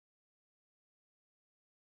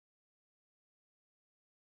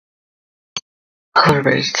Hello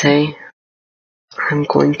everybody, today I'm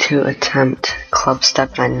going to attempt club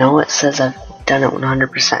step, and I know it says I've done it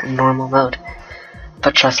 100% in normal mode,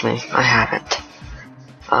 but trust me, I haven't.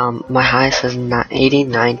 My high says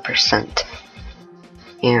 89%,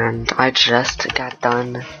 and I just got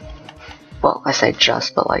done, well, I say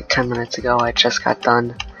just, but like 10 minutes ago, I just got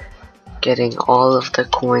done getting all of the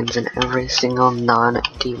coins in every single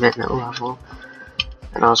non-demon level,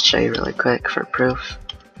 and I'll show you really quick for proof.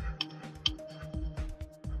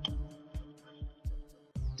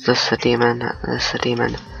 This is a demon, this is a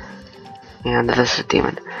demon, and this is a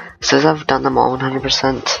demon. It says I've done them all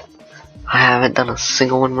 100%. I haven't done a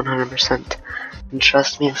single one 100%. And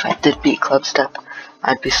trust me, if I did beat clubstep,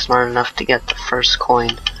 I'd be smart enough to get the first coin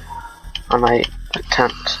on my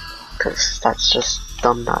attempt. Because that's just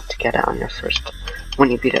dumb not to get it on your first when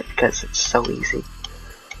you beat it, because it's so easy.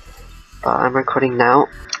 But I'm recording now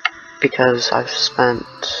because I've spent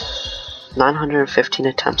 915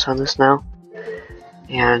 attempts on this now.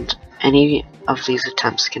 And any of these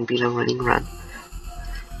attempts can beat a winning run.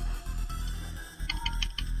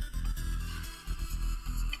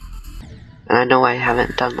 And I know I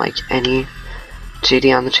haven't done like any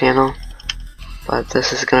GD on the channel, but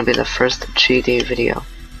this is going to be the first GD video.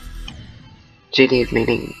 GD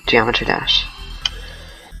meaning Geometry Dash.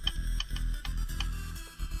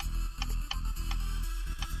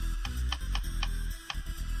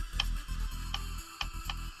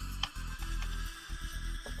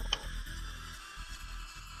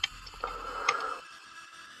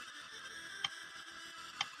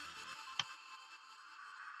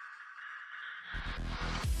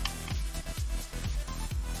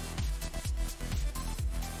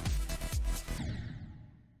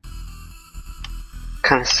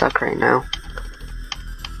 Kinda suck right now.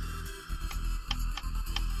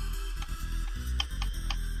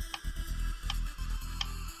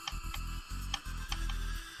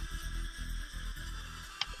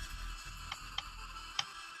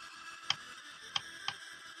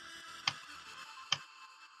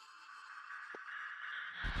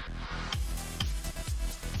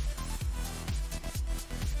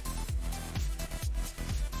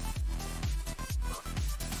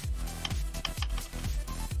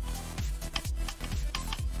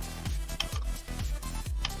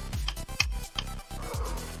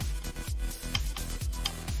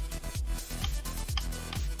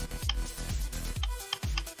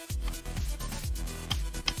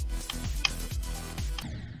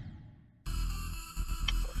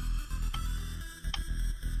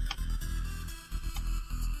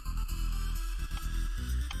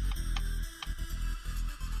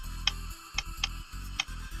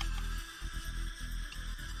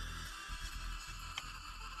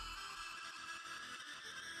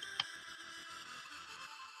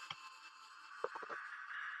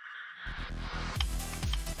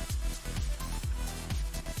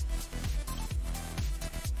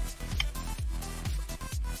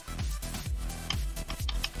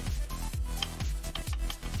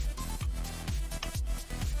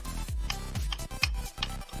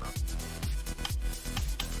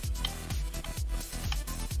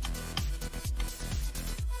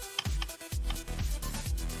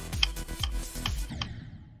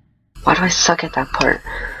 Why do I suck at that part?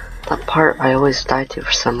 That part I always die to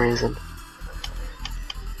for some reason.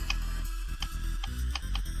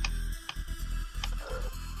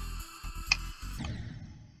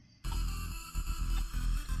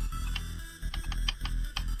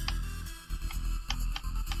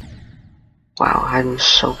 Wow, I'm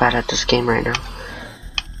so bad at this game right now.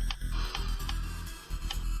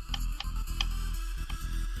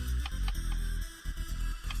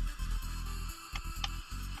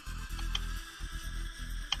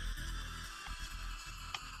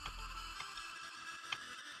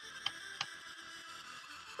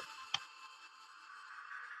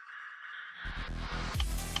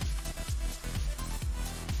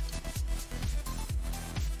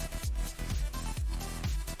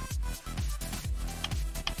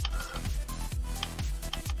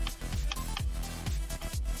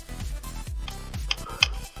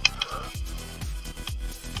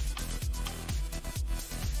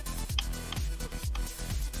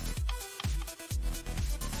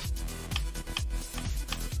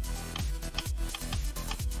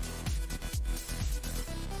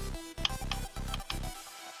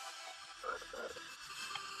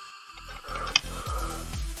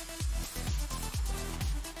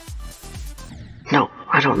 No,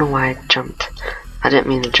 I don't know why I jumped. I didn't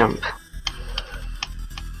mean to jump.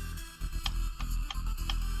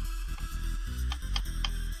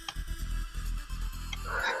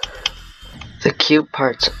 The cube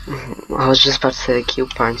parts, I was just about to say the cube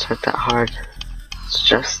parts aren't that hard. It's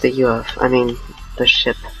just the the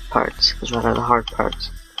ship parts, because that are the hard parts.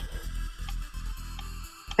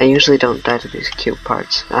 I usually don't die to these cube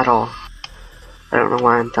parts at all. I don't know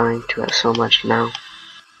why I'm dying to it so much now.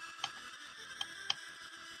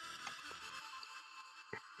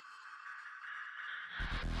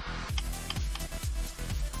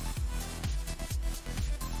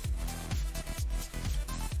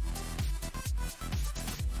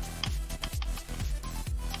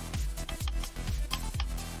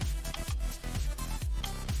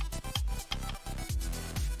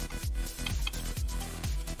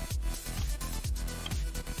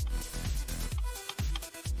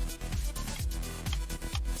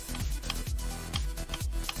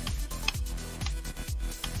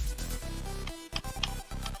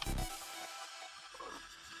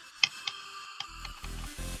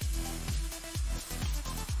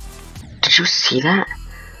 Did you see that?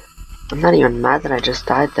 I'm not even mad that I just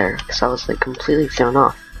died there, because I was like completely thrown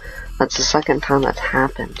off. That's the second time that's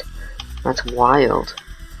happened. That's wild.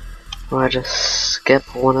 Where I just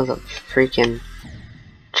skip one of the freaking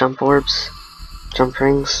jump orbs, jump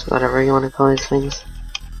rings, whatever you want to call these things.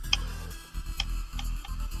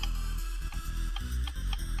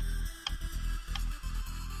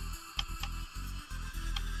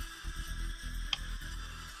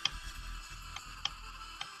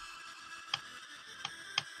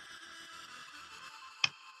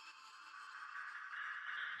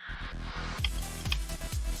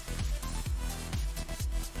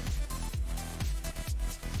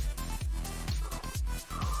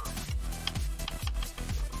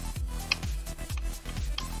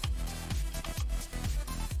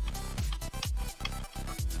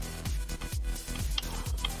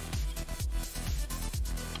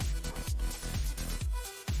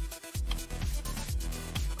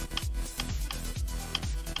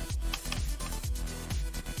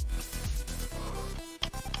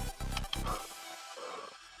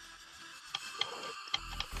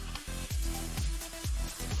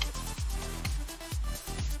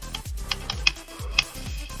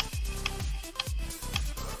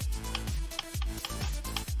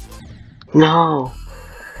 No!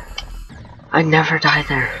 I never died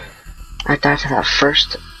there. I died to that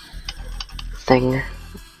first thing,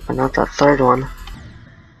 but not that third one.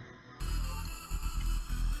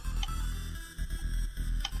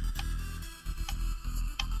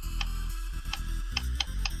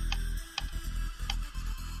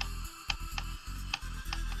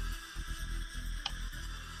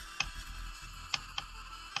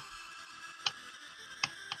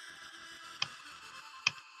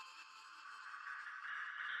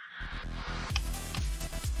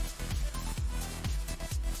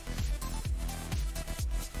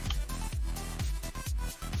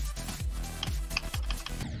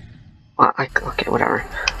 Well, okay, whatever.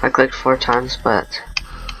 I clicked 4 times, but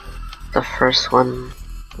the first one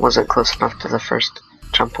wasn't close enough to the first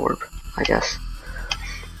jump orb, I guess.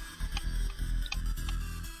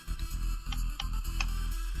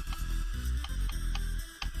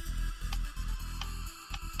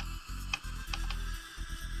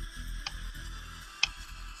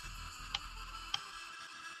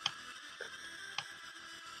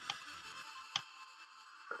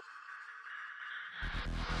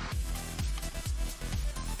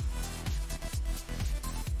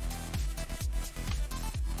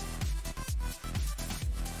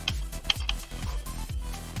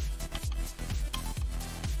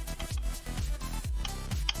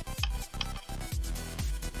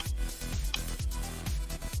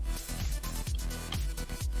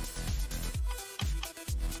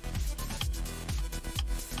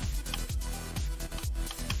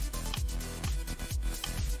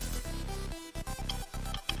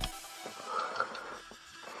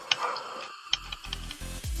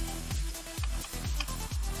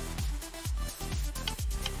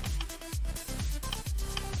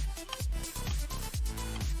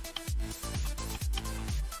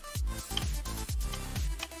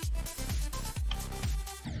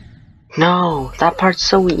 No, that part's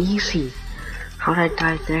so easy. How'd I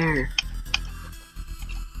die there?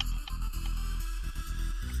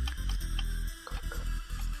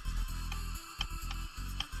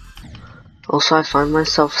 Also, I find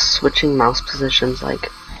myself switching mouse positions like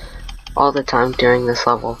all the time during this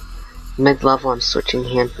level. Mid-level, I'm switching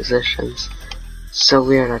hand positions. So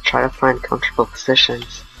weird. I try to find comfortable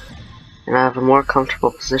positions, and I have a more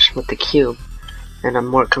comfortable position with the cube, and a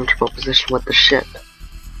more comfortable position with the ship.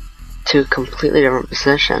 2 completely different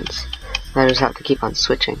positions that I just have to keep on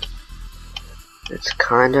switching. It's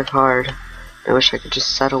kind of hard. I wish I could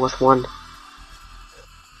just settle with one.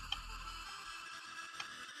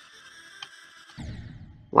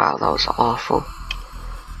 Wow, that was awful.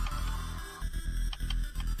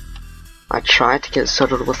 I tried to get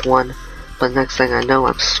settled with one, but next thing I know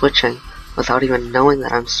I'm switching without even knowing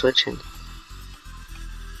that I'm switching.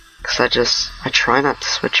 Cause I try not to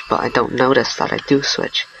switch, but I don't notice that I do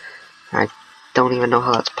switch. I don't even know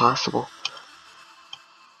how that's possible.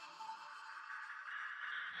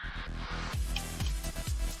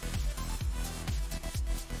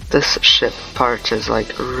 This ship part is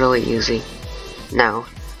like really easy now.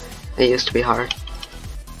 It used to be hard.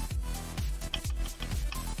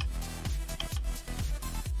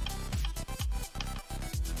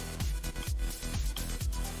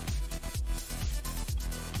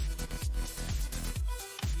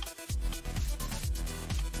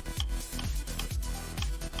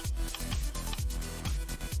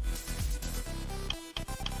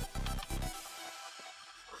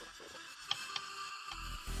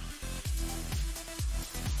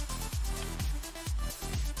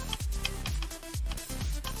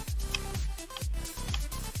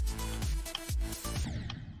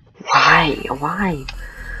 Why?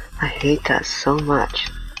 I hate that so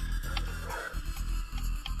much.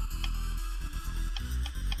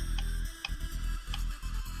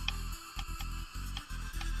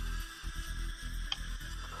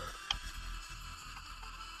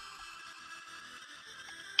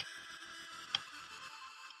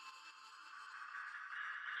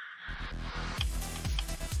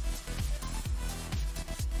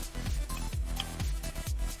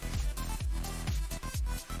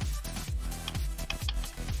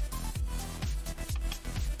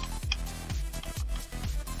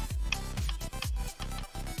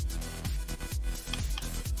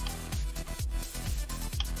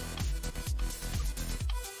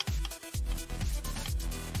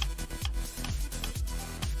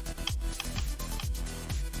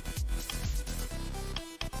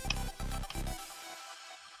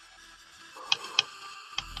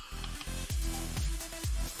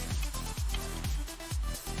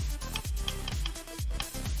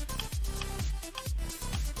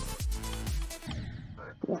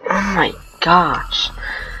 Oh my gosh.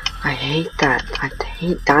 I hate that. I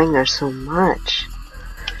hate dying there so much.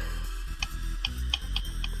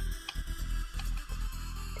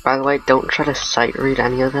 By the way, don't try to sight read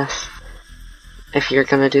any of this. If you're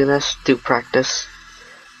gonna do this, do practice.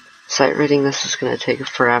 Sight reading this is gonna take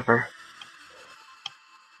forever.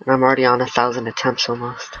 And I'm already on 1,000 attempts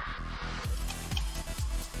almost.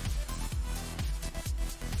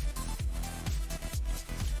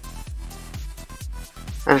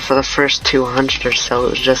 And for the first 200 or so,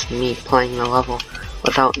 it was just me playing the level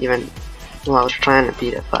without even, well, I was trying to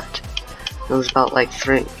beat it, but it was about like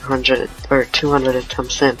 300 or 200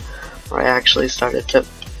 attempts in where I actually started to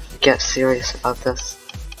get serious about this.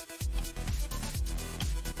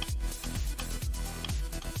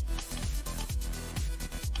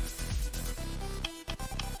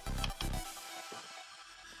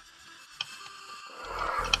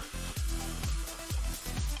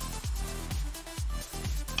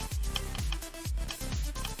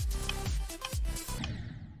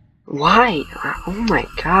 Why? Oh my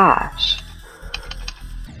gosh.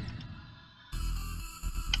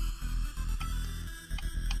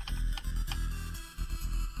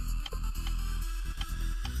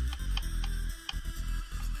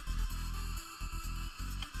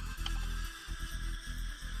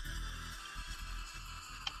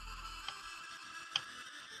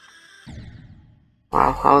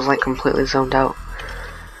 Wow, I was like completely zoned out.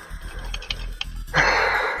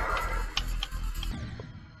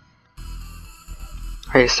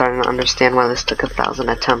 Are you starting to understand why this took 1,000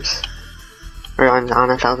 attempts? Or I'm on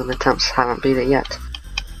 1,000 attempts, haven't beat it yet.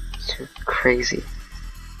 It's crazy.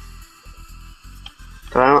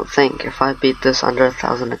 But I don't think if I beat this under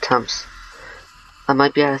 1,000 attempts, I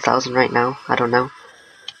might be at 1,000 right now, I don't know.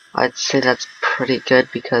 I'd say that's pretty good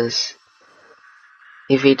because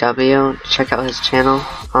EVW, check out his channel,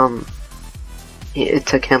 it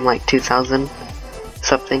took him like 2,000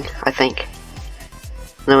 something, I think.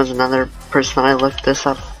 And there was another person that I looked this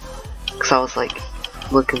up, because I was like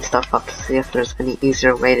looking stuff up to see if there's any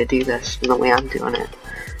easier way to do this than the way I'm doing it.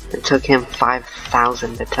 It took him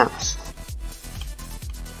 5,000 attempts.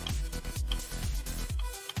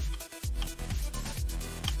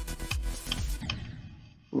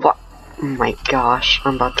 What? Oh my gosh,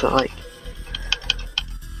 I'm about to like...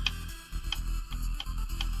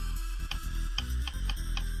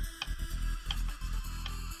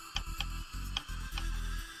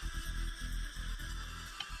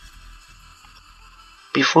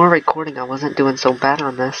 Before recording, I wasn't doing so bad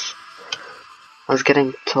on this. I was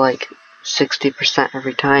getting to like 60%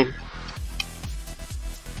 every time.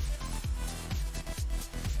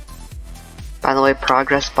 By the way,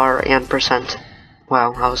 progress bar and percent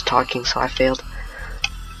Wow, I was talking, so I failed.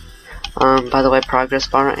 By the way, progress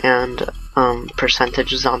bar and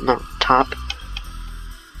percentage is on the top.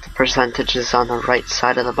 The percentage is on the right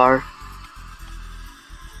side of the bar.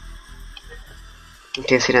 In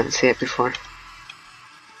case you didn't see it before.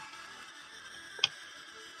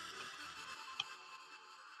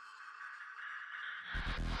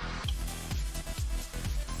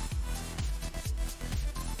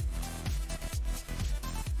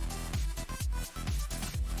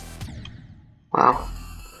 Wow,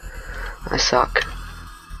 I suck.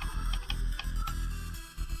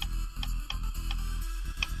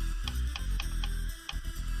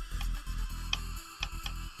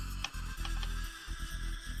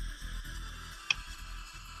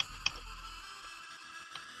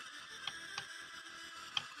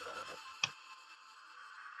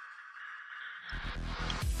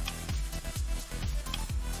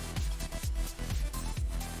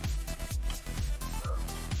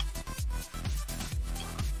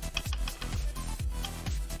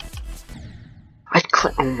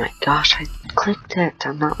 Oh my gosh, I clicked it.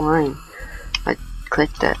 I'm not lying. I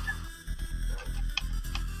clicked it.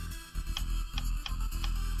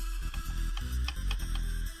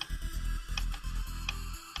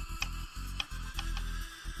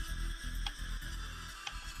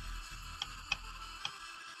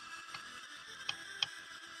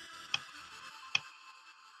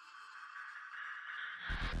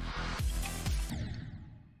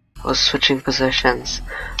 I was switching positions.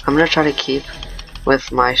 I'm gonna try to keep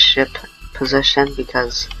with my ship position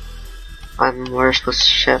because we're supposed to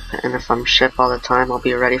ship, and if I'm ship all the time, I'll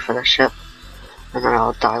be ready for the ship, and then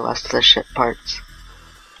I'll die less to the ship parts.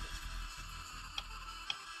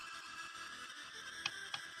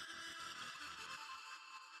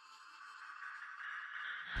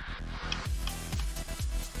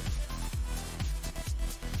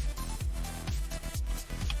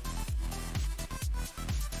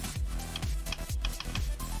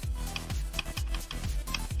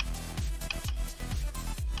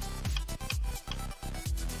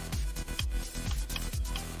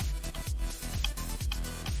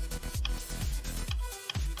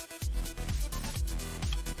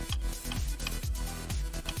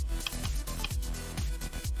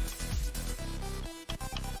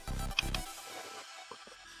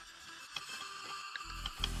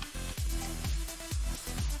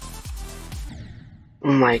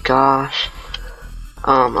 Oh my gosh.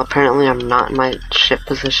 Apparently I'm not in my ship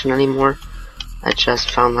position anymore. I just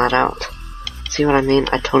found that out. See what I mean?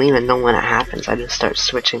 I don't even know when it happens. I just start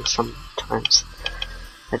switching sometimes.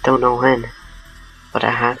 I don't know when, but it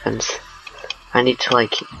happens. I need to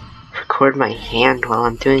like record my hand while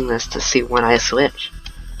I'm doing this to see when I switch.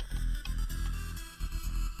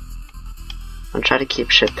 I'll try to keep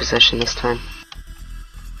ship position this time.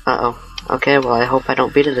 Uh-oh. Okay, well I hope I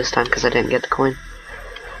don't beat it this time because I didn't get the coin.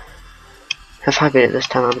 If I beat it this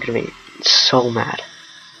time, I'm gonna be so mad.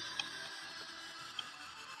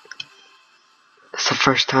 It's the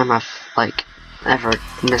first time I've, like, ever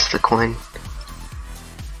missed the coin.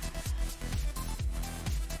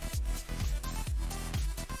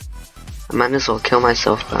 I might as well kill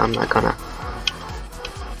myself, but I'm not gonna.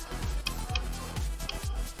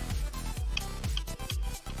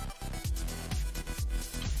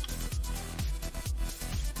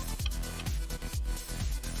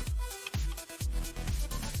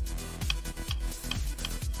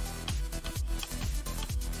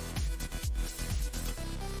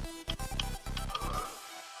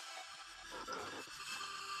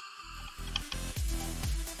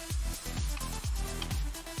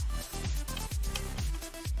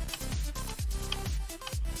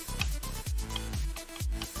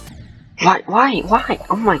 Why?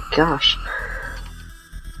 Oh my gosh.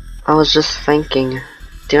 I was just thinking,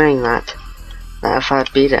 during that if I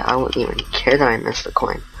beat it, I wouldn't even care that I missed the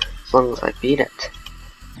coin, as long as I beat it.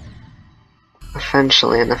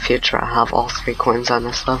 Eventually, in the future, I'll have all 3 coins on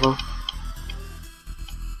this level.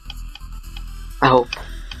 I hope.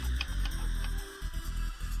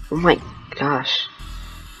 Oh my gosh.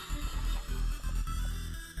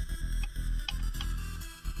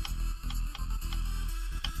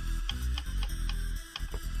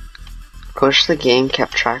 I wish the game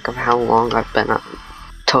kept track of how long I've been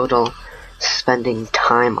total spending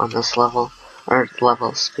time on this level, or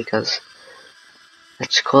levels, because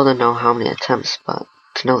it's cool to know how many attempts, but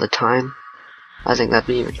to know the time, I think that'd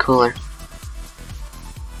be even cooler.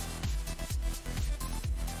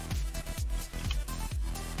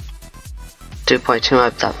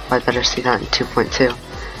 I better see that in 2.2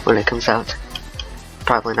 when it comes out.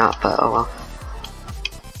 Probably not, but oh well.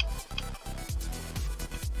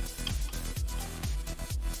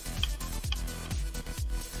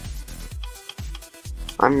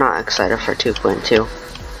 I'm not excited for 2.2.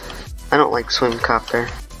 I don't like Swingcopter.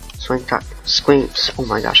 Oh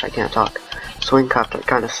my gosh, I can't talk. Swingcopter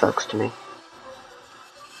kinda sucks to me.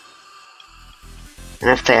 And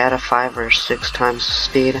if they add a 5 or 6 times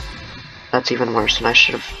speed, that's even worse, and I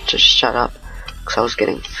should have just shut up, because I was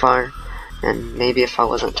getting far, and maybe if I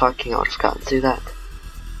wasn't talking I would have gotten through that.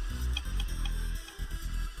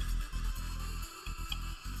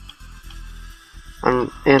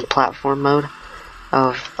 In platform mode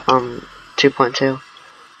of 2.2,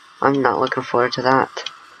 I'm not looking forward to that.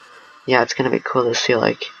 Yeah, it's gonna be cool to see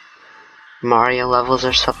like Mario levels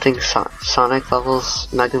or something, Sonic levels,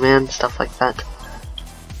 Mega Man, stuff like that.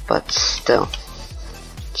 But still,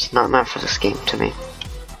 it's not meant for this game to me.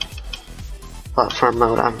 Platform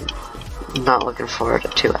mode, I'm not looking forward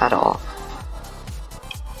to at all.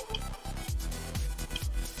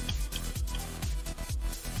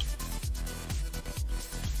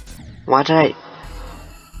 Why did I...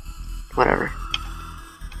 Whatever.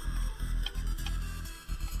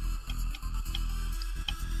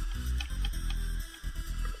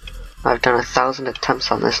 I've done 1,000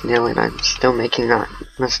 attempts on this nearly, and I'm still making that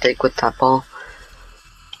mistake with that ball.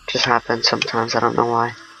 Just happens sometimes, I don't know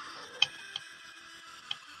why.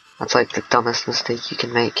 That's like the dumbest mistake you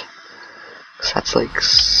can make. 'Cause that's like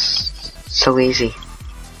so easy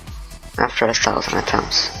after 1,000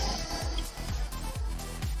 attempts.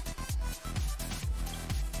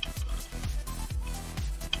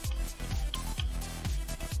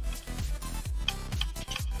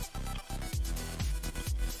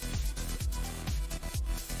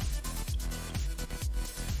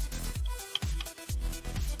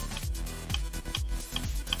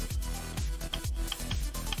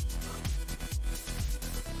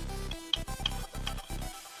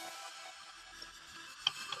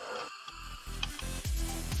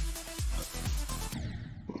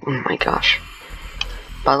 Oh my gosh.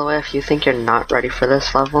 By the way, if you think you're not ready for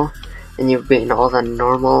this level, and you've beaten all the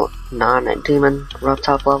normal, non-demon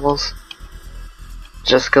rooftop levels,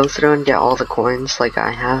 just go through and get all the coins like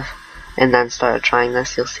I have, and then start trying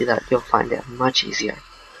this. You'll see that you'll find it much easier.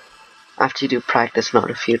 After you do practice mode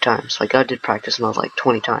a few times. Like I did practice mode like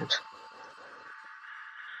 20 times.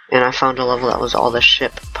 And I found a level that was all the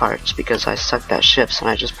ship parts because I sucked at ships and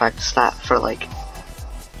I just practiced that for like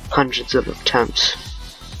hundreds of attempts.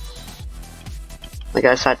 Like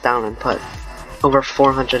I sat down and put over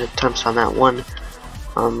 400 attempts on that one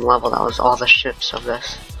level that was all the ships of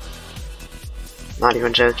this. Not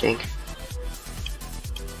even joking.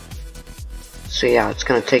 So yeah, it's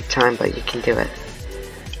gonna take time, but you can do it.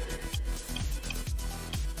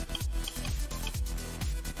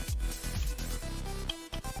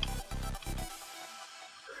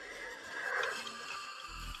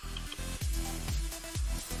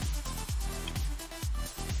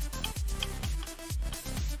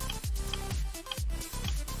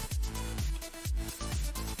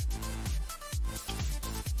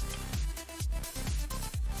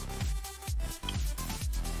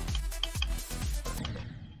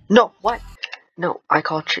 No, what? No, I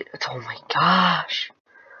called you. Oh my gosh.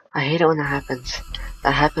 I hate it when that happens.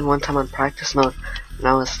 That happened one time on practice mode, and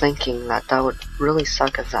I was thinking that that would really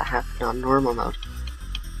suck if that happened on normal mode.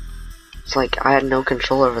 It's like I had no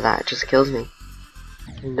control over that. It just kills me.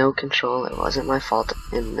 No control. It wasn't my fault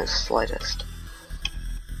in the slightest.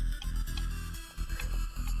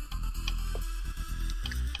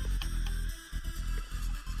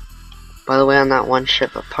 By the way, on that one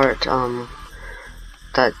ship apart,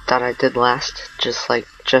 that I did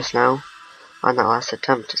just now, on that last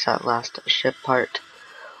attempt, is that last ship part.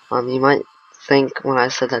 You might think when I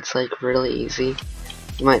said that's like really easy,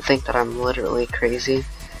 you might think that I'm literally crazy.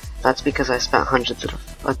 That's because I spent hundreds of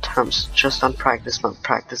attempts just on practice mode,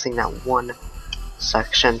 practicing that one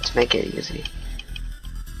section to make it easy.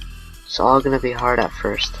 It's all gonna be hard at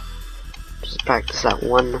first. Just practice that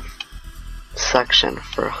one section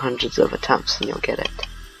for hundreds of attempts and you'll get it.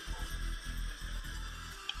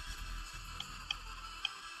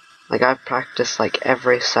 Like I've practiced like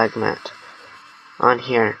every segment on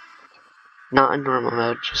here. Not in normal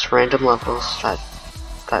mode, just random levels that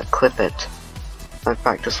clip it. I've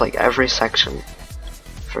practiced like every section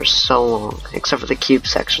for so long, except for the cube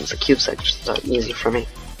sections. The cube sections are easy for me.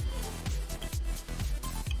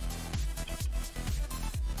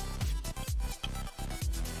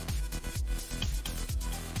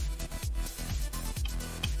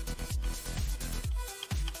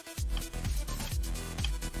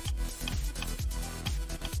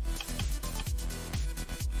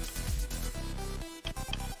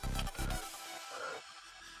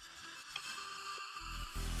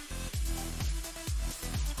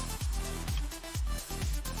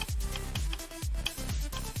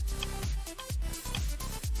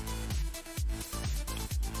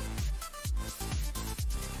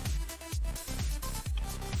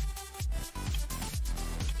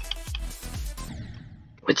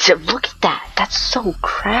 Look at that! That's so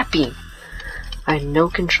crappy! I had no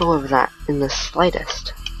control over that in the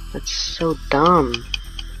slightest. That's so dumb.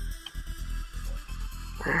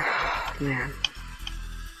 Man.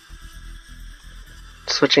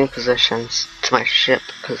 Switching positions to my ship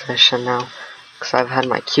position now. Because I've had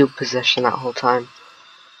my cube position that whole time.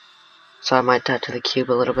 So I might die to the cube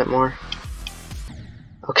a little bit more.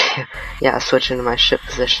 Okay, yeah, switch into my ship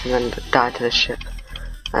position and then die to the ship.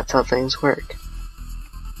 That's how things work.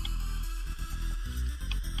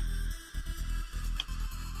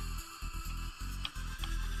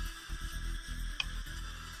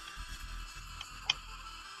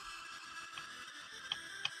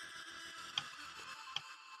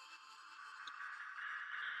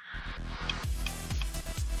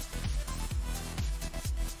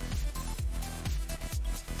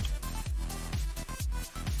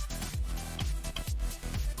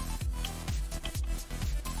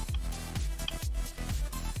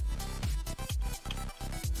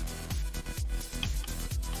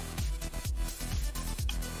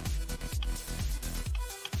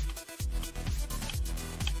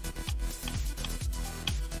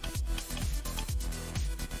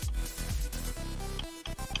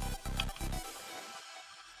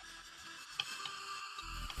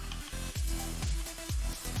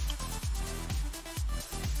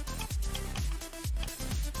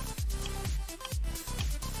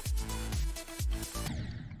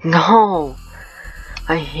 No!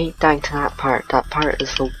 I hate dying to that part. That part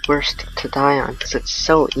is the worst to die on because it's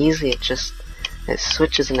so easy. It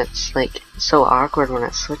switches and it's like so awkward when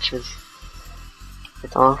it switches.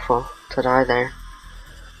 It's awful to die there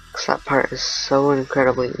because that part is so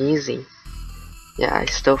incredibly easy. Yeah, I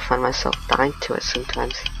still find myself dying to it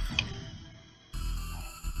sometimes.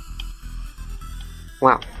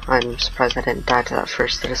 Wow, I'm surprised I didn't die to that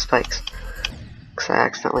first set of spikes because I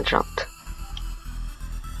accidentally jumped.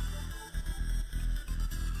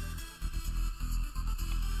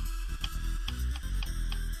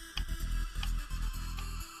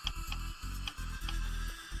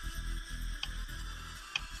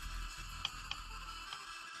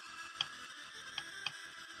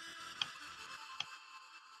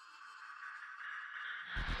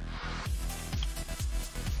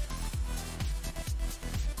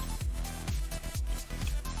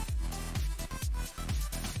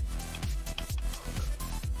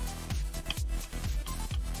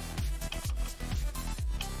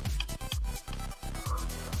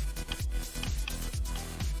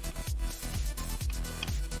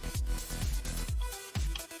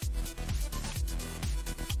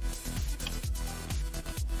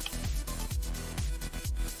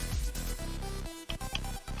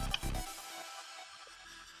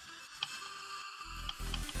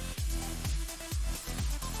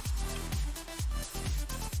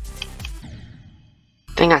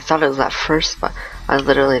 Dang, I thought it was that first, but I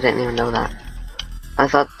literally didn't even know that. I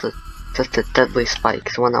thought the deadly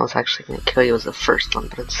spike, the one that was actually going to kill you, was the first one,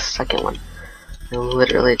 but it's the second one. I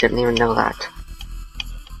literally didn't even know that.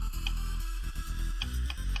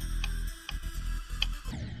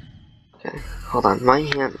 Okay, hold on. My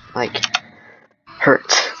hand, like,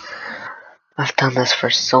 hurts. I've done this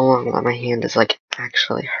for so long that my hand is, like,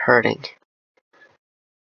 actually hurting.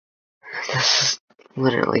 This is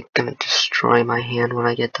literally gonna destroy my hand when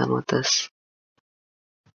I get done with this.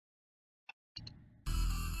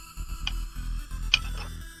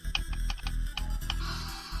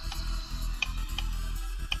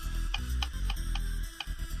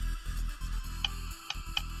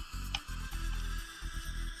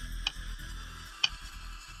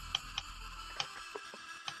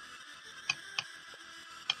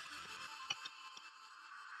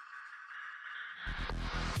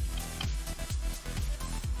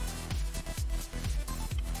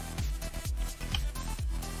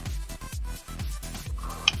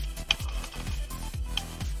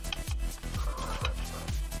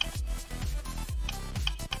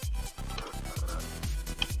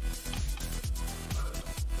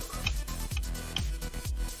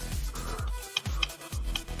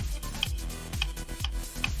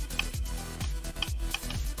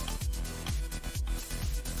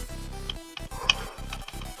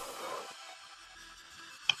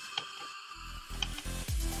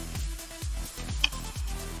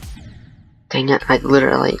 Dang it, I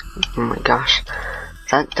literally, oh my gosh.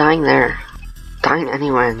 That dying there, dying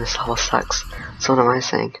anywhere in this level sucks. So what am I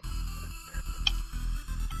saying?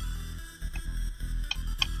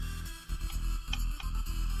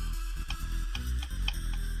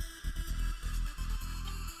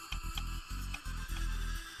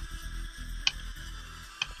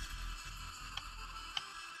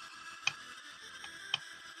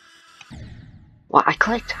 Well, I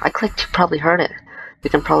clicked. You probably heard it. You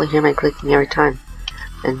can probably hear me clicking every time.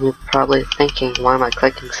 And you're probably thinking, why am I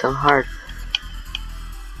clicking so hard?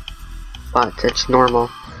 But it's normal.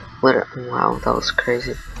 Wow, that was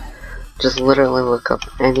crazy. Just literally look up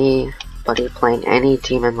anybody playing any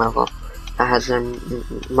demon level that has their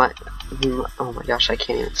oh my gosh, I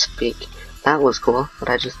can't even speak. That was cool,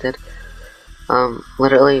 what I just did.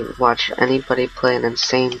 Literally watch anybody play an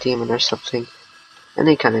insane demon or something.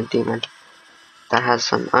 Any kind of demon that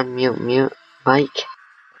has an mute mic,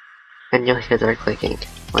 and you'll hear their clicking.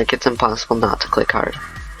 Like, it's impossible not to click hard.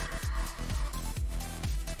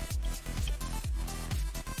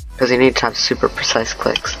 Because you need to have super precise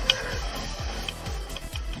clicks.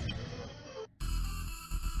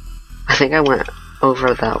 I think I went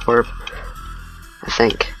over that orb. I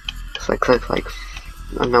think. Because I clicked like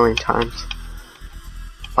a million times.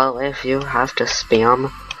 By the way, if you have to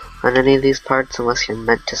spam on any of these parts, unless you're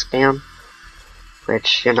meant to spam,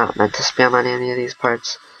 which you're not meant to spam on any of these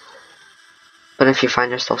parts, but if you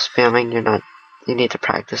find yourself spamming, you need to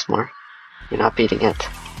practice more. You're not beating it.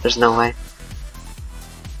 There's no way.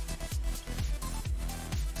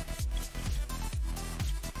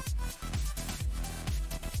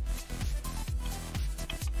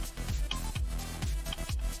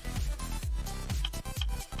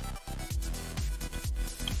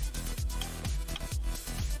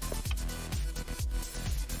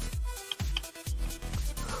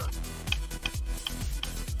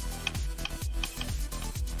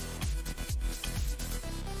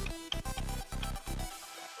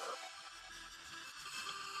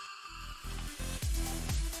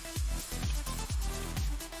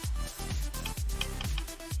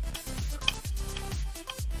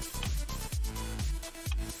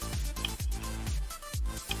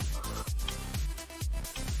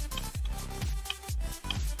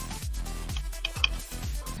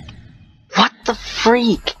 What the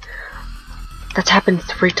freak? That's happened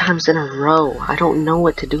 3 times in a row. I don't know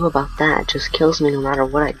what to do about that. It just kills me no matter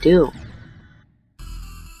what I do.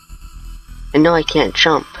 I know I can't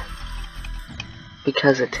jump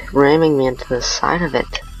because it's ramming me into the side of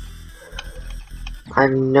it. I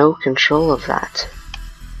have no control of that.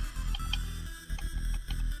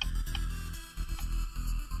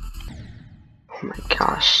 Oh my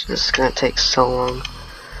gosh, this is gonna take so long.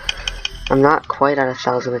 I'm not quite at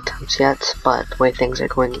 1,000 attempts yet, but the way things are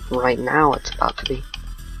going right now, it's about to be.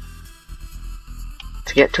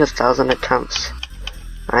 To get to 1,000 attempts,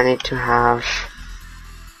 I need to have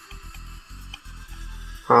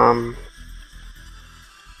I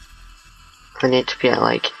need to be at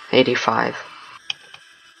like 85.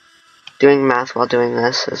 Doing math while doing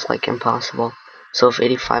this is like impossible. So if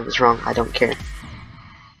 85 is wrong, I don't care.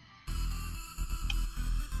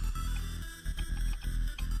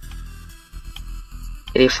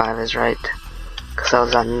 '85 is right, because I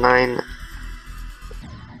was at 9.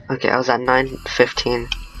 Okay, I was at 915,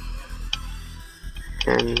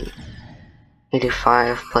 and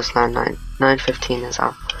 85 plus 915 is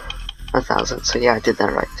 1,000. So yeah, I did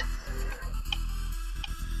that right.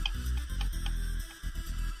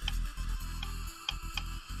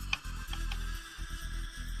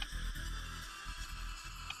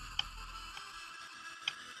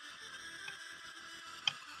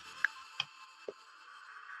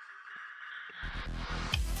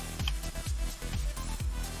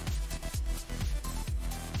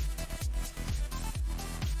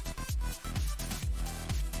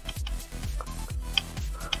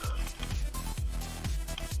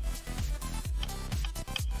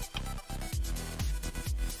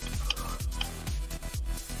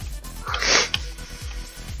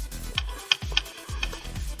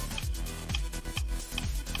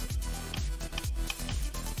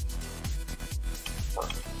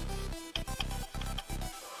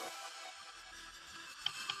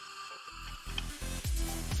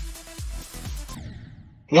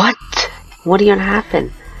 What? What even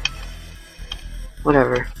happened?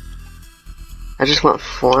 Whatever. I just went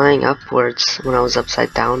flying upwards when I was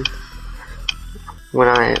upside down. When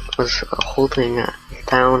I was holding it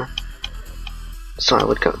down, so I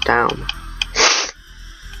would go down.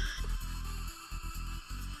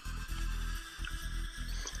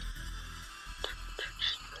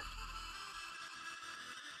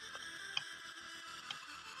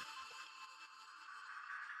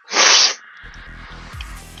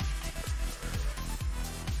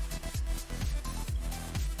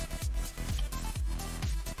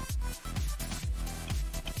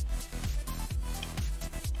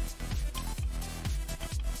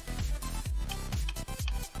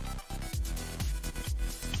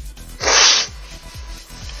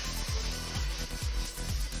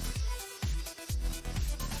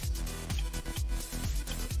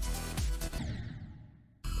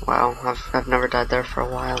 Wow, I've never died there for a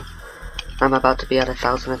while. I'm about to be at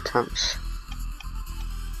 1,000 attempts.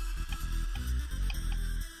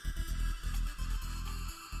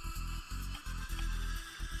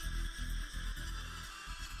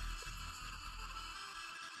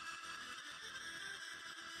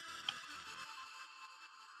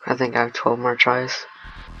 I think I have 12 more tries.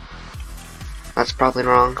 That's probably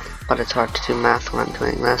wrong, but it's hard to do math when I'm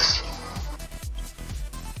doing this.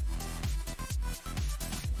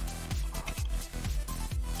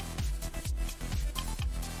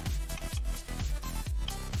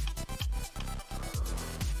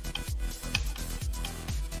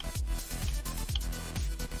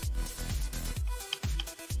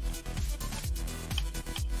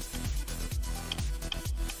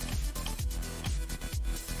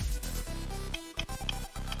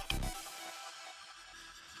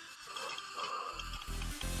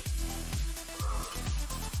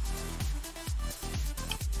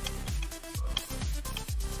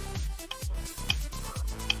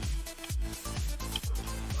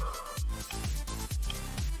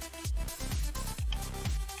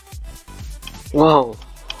 Whoa!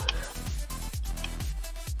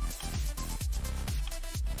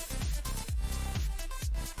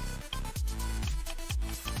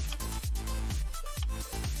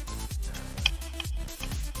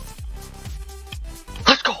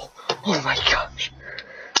 Let's go! Oh my gosh!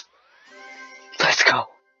 Let's go!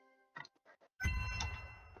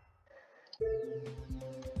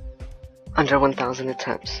 Under 1,000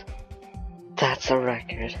 attempts. That's a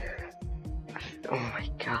record. Oh my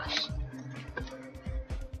gosh.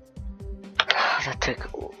 That took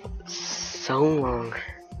so long.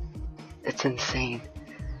 It's insane.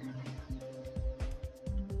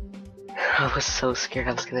 I was so scared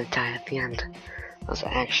I was gonna die at the end. I was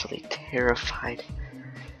actually terrified.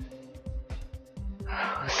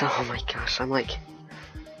 Oh my gosh, I'm like...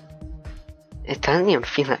 It doesn't even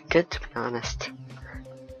feel that good, to be honest.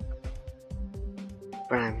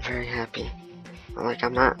 But I'm very happy.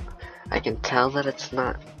 I can tell that it's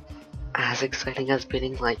not as exciting as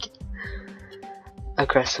beating, like,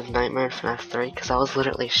 Aggressive Nightmare FNAF 3, because I was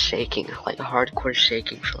literally shaking, like hardcore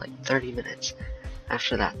shaking for like 30 minutes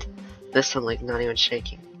after that. This I'm like not even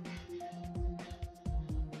shaking.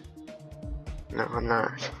 No, I'm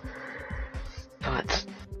not. But,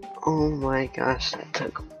 oh my gosh, that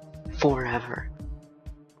took forever.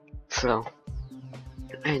 So,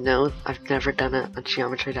 I know I've never done a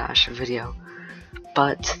Geometry Dash video,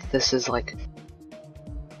 but this is like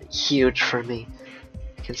huge for me,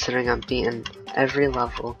 considering I'm beating every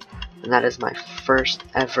level, and that is my first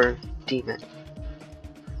ever demon.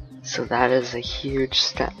 So that is a huge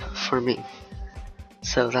step for me.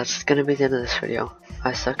 So that's gonna be the end of this video.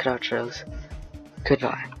 I suck at outros.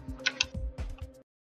 Goodbye.